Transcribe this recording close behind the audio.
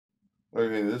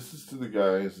Okay, this is to the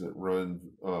guys that run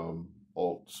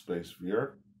Alt Space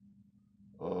VR.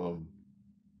 Um,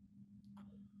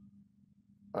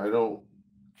 I don't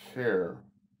care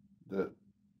that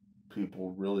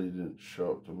people really didn't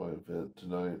show up to my event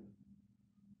tonight.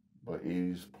 My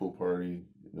 80s pool party,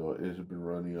 it had been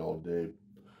running all day.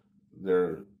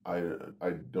 There, I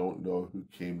don't know who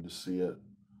came to see it.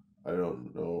 I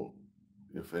don't know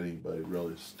if anybody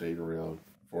really stayed around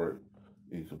for it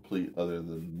incomplete other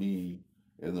than me.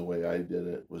 And the way I did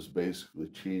it was basically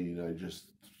cheating. I just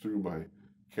threw my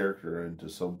character into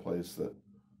some place that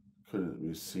couldn't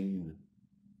be seen,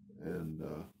 and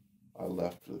I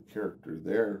left the character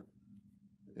there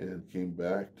and came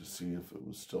back to see if it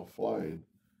was still flying.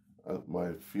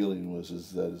 My feeling was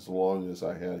is that as long as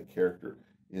I had a character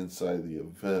inside the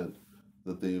event,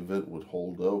 that the event would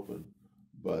hold open.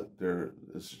 But there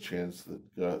is a chance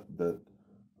that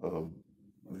um,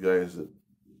 the guys that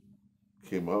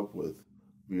came up with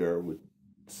VR would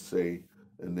say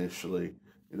initially,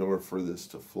 in order for this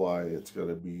to fly,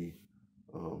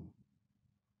 um,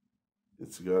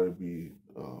 it's got to be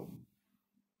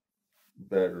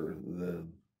better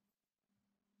than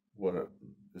what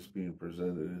is being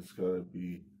presented. It's got to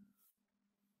be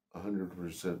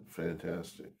 100%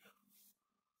 fantastic.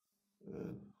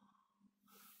 And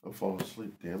I'm falling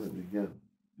asleep. Damn it again.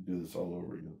 Do this all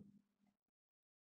over again.